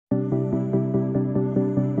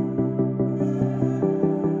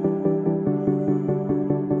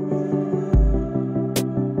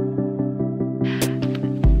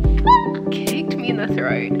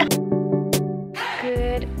road.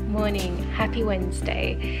 Good morning, happy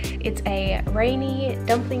Wednesday. It's a rainy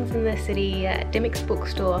Dumplings in the City Dymocks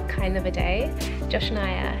bookstore kind of a day. Josh and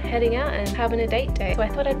I are heading out and having a date day, so I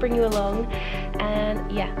thought I'd bring you along,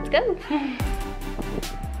 and yeah, let's go.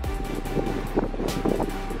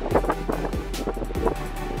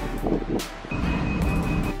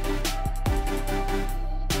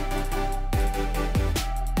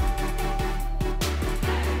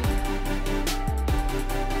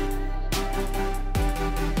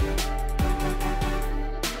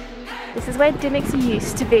 This is where Dymocks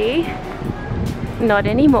used to be, not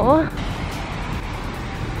anymore.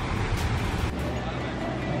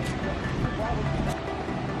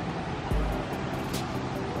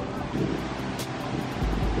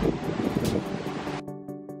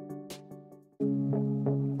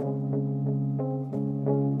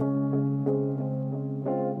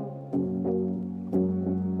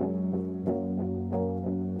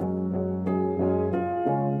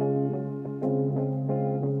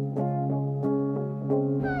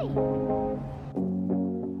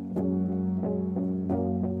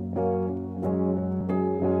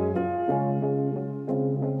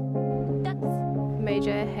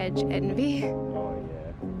 Major hedge envy. Oh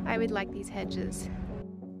yeah. I would like these hedges.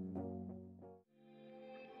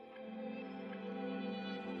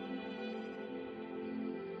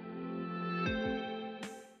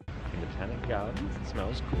 Botanic Gardens. It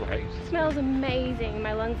smells great. It smells amazing.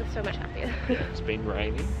 My lungs are so much happier. It's been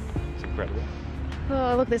raining. It's incredible.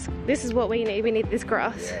 Oh look, this is what we need. We need this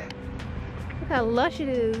grass. Yeah. Look how lush it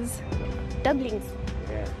is. Dumplings.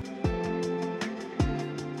 Yeah.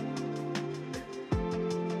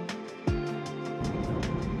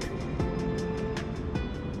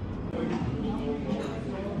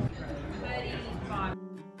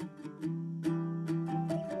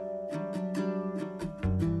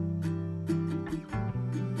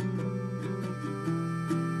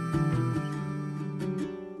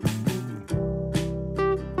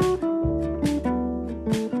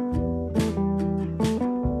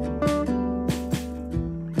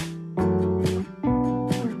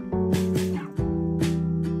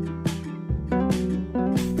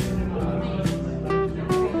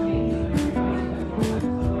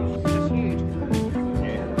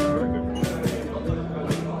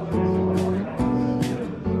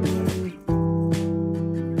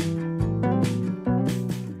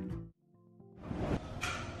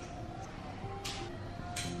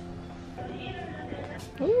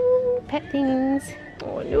 Ooh, pet things.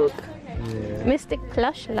 Oh look. Yeah. Mystic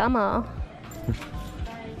plush llama.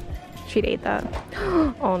 She'd eat that.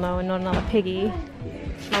 Oh no, not another piggy.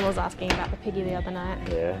 Mum was asking about the piggy the other night.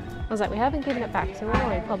 Yeah. I was like, we haven't given it back to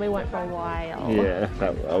her, we probably won't for a while. Yeah,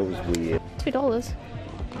 that was weird. $2.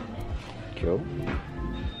 Cool.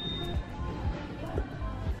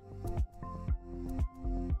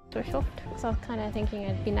 So soft. So I was kind of thinking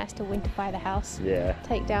it'd be nice to winterify the house. Yeah.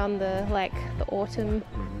 Take down the the autumn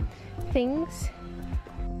things.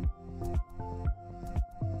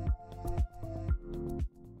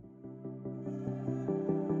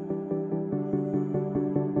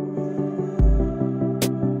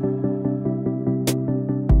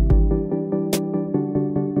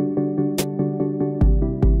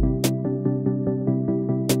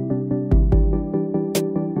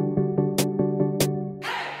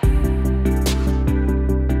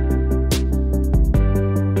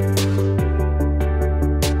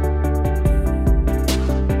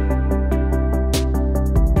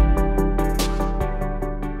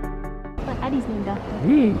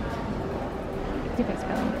 Different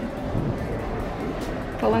spelling.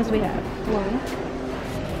 What ones do we have? 1,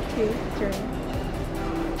 2, 3.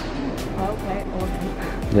 Oh, okay, all of them.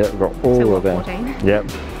 Yeah, we've got all So of them. 14. Yep.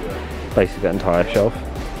 Basically the entire shelf.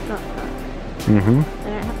 Not that. Mm-hmm.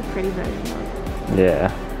 They don't have the pretty version of Yeah.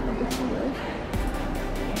 this one.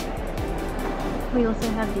 We also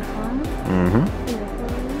have this one. Mm-hmm. And this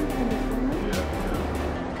one. And this one.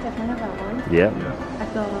 Definitely have that one. Yep.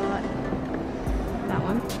 I've got that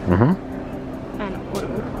one. Mm-hmm. And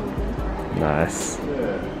Audible. Nice.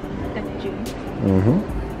 That's June. Mm-hmm.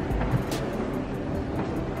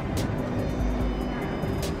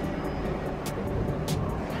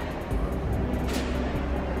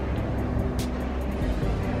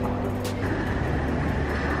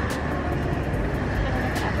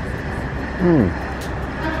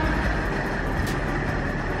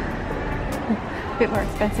 A bit more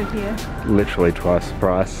expensive here. Literally twice the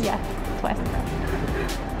price. Yeah, twice the price.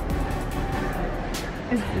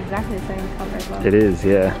 This is exactly the same color as well. It is,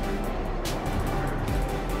 yeah.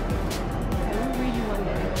 I will read you one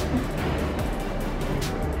day.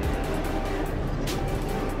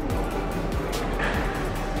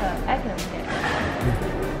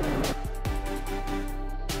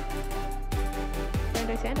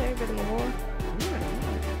 more.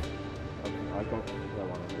 I got that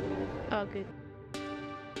one. Oh, good.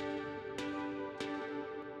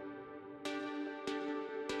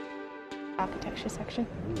 Architecture section.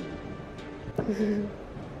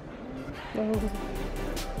 Oh.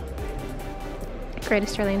 Great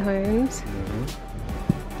Australian Homes.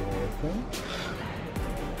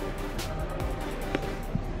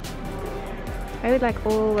 I would like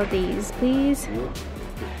all of these, please.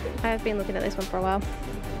 I've been looking at this one for a while.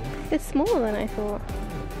 It's smaller than I thought.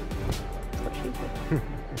 That's what she said.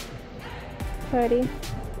 30.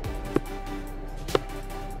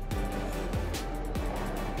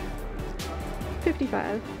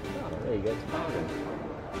 $55. Oh, there you go. It's bargain.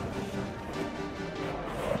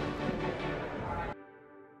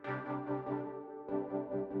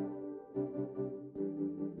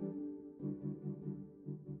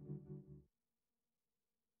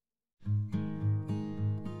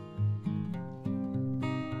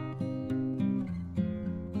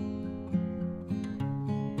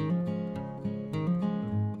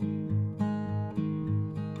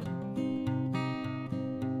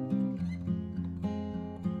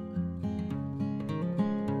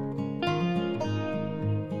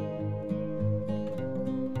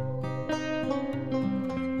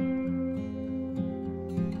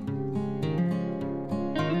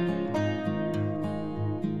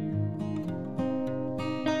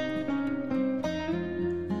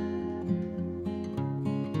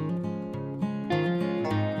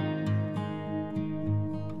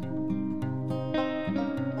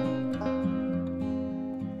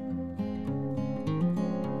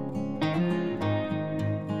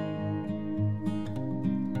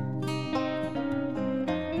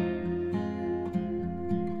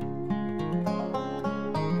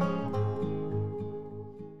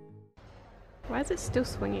 Why is it still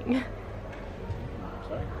swinging?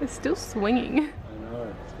 Sorry? It's still swinging. I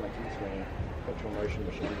know, it's making it swing. Petrol motion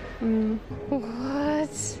machine.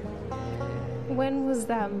 What? When was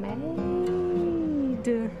that made?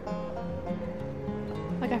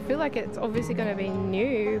 Like, I feel like it's obviously going to be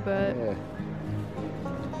new, but... Yeah.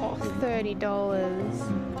 Oh, $30.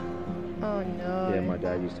 Oh no. Yeah, my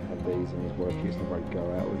dad used to have these in his work. He used to like go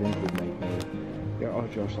out with him. He would make me go, oh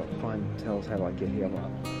Josh, like tell us how to like get here. I'm like,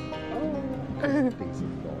 oh. These are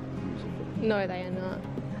not usable. No, they are not.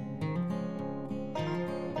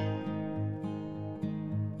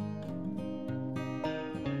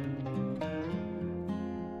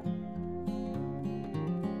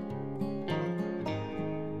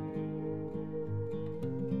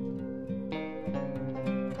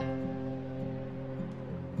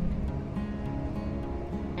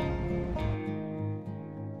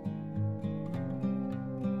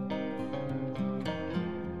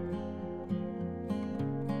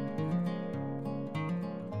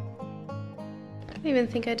 I don't even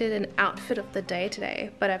think I did an outfit of the day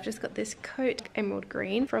today, but I've just got this coat, emerald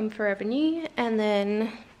green from Forever New, and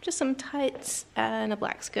then just some tights and a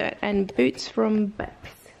black skirt and boots from Books.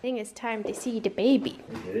 I think it's time to see the baby.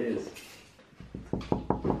 It is.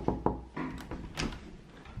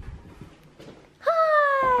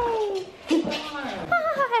 Hi!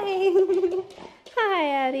 Hi!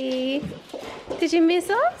 Hi, Addie. Did you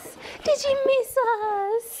miss us? Did you miss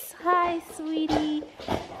us? Hi, sweetie.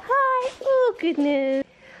 Hi. Oh, goodness.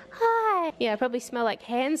 Hi. Yeah, I probably smell like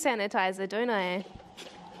hand sanitizer, don't I?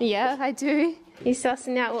 Yeah, I do. He's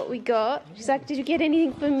sussing out what we got. She's like, did you get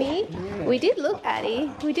anything for me? Yeah. We did look,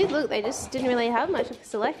 Addie. We did look. They just didn't really have much of a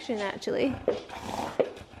selection, actually.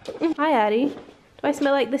 Hi, Addie. Do I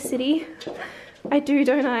smell like the city? I do,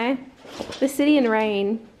 don't I? The city and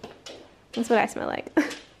rain. That's what I smell like.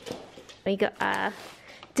 We got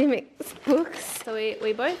Dymocks books. So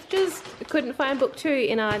we both just couldn't find book 2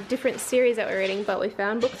 in our different series that we're reading, but we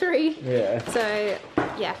found book 3. Yeah. So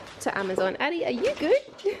yeah, to Amazon. Addie, are you good?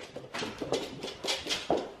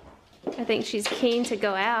 I think she's keen to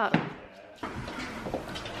go out.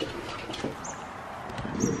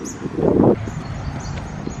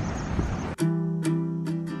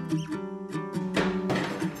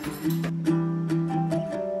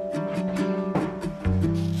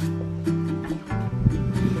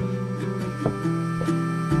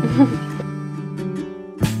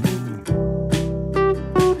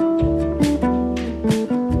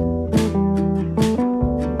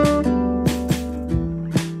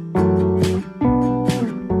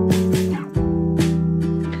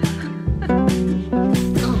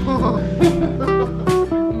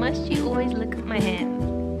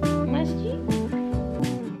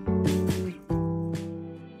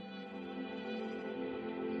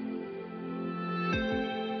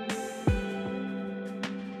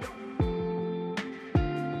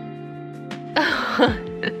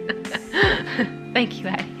 Thank you,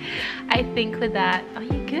 Addie. I think with that, oh,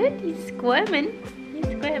 you good? You squirming? You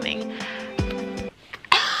squirming?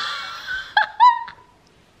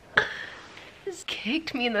 Just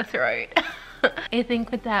kicked me in the throat. I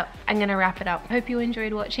think with that, I'm gonna wrap it up. Hope you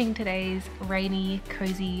enjoyed watching today's rainy,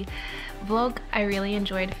 cozy vlog. I really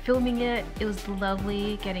enjoyed filming it. It was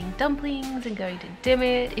lovely getting dumplings and going to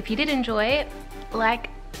Dymocks. If you did enjoy it,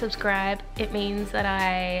 like, subscribe. It means that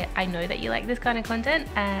I know that you like this kind of content.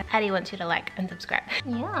 Addie wants you to like and subscribe.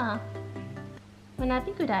 Yeah. When I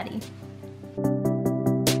think good, Addie.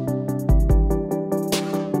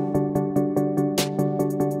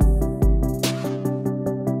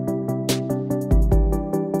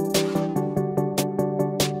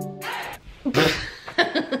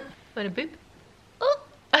 What a boop. Oh.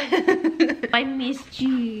 I missed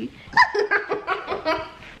you.